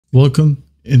Welcome.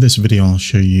 In this video, I'll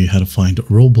show you how to find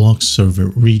Roblox server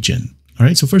region. All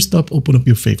right, so first up, open up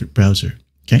your favorite browser.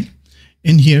 Okay,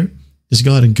 in here, just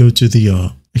go ahead and go to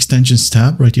the extensions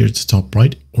tab right here at the top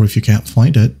right, or if you can't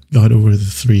find it, go ahead over the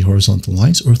three horizontal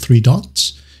lines or three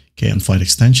dots. Okay, and find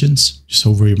extensions. Just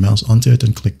hover your mouse onto it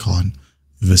and click on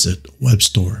Visit Web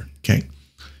Store. Okay,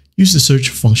 use the search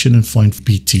function and find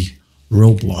BT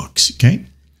Roblox. Okay,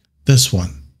 this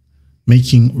one,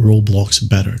 making Roblox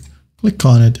better. Click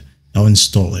on it, now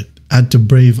install it. Add to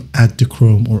Brave, add to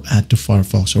Chrome, or add to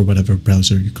Firefox or whatever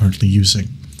browser you're currently using.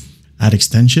 Add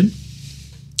extension,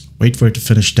 wait for it to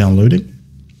finish downloading.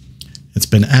 It's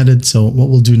been added, so what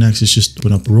we'll do next is just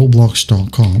open up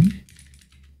roblox.com.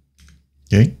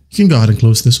 Okay, you can go ahead and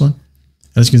close this one.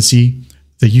 As you can see,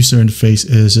 the user interface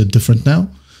is different now.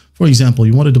 For example,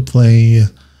 you wanted to play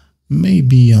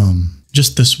maybe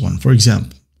just this one, for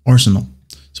example, Arsenal.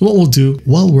 So what we'll do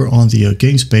while we're on the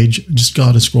games page, just go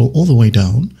ahead and scroll all the way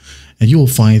down and you will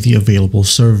find the available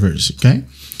servers. Okay.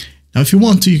 Now, if you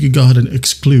want to, you can go ahead and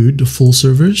exclude the full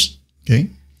servers. Okay.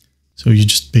 So you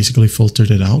just basically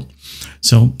filtered it out.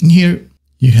 So in here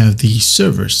you have the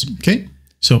servers. Okay.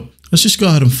 So let's just go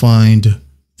ahead and find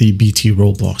the BT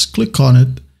Roblox. Click on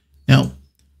it. Now,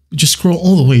 just scroll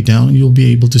all the way down and you'll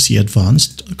be able to see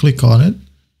advanced. Click on it.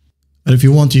 And if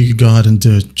you want to, you can go ahead and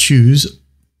choose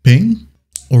ping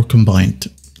or combined.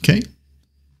 Okay,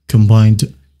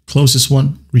 combined, closest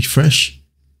one, refresh,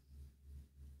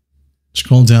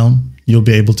 scroll down, you'll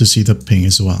be able to see the ping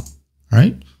as well. All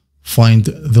right, find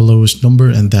the lowest number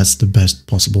and that's the best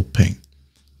possible ping,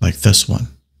 like this one.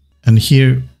 And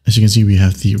here, as you can see, we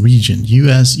have the region,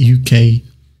 US, UK,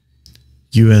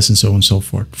 US, and so on and so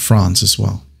forth, France as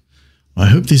well. I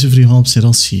hope this video helps and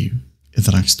I'll see you in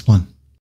the next one.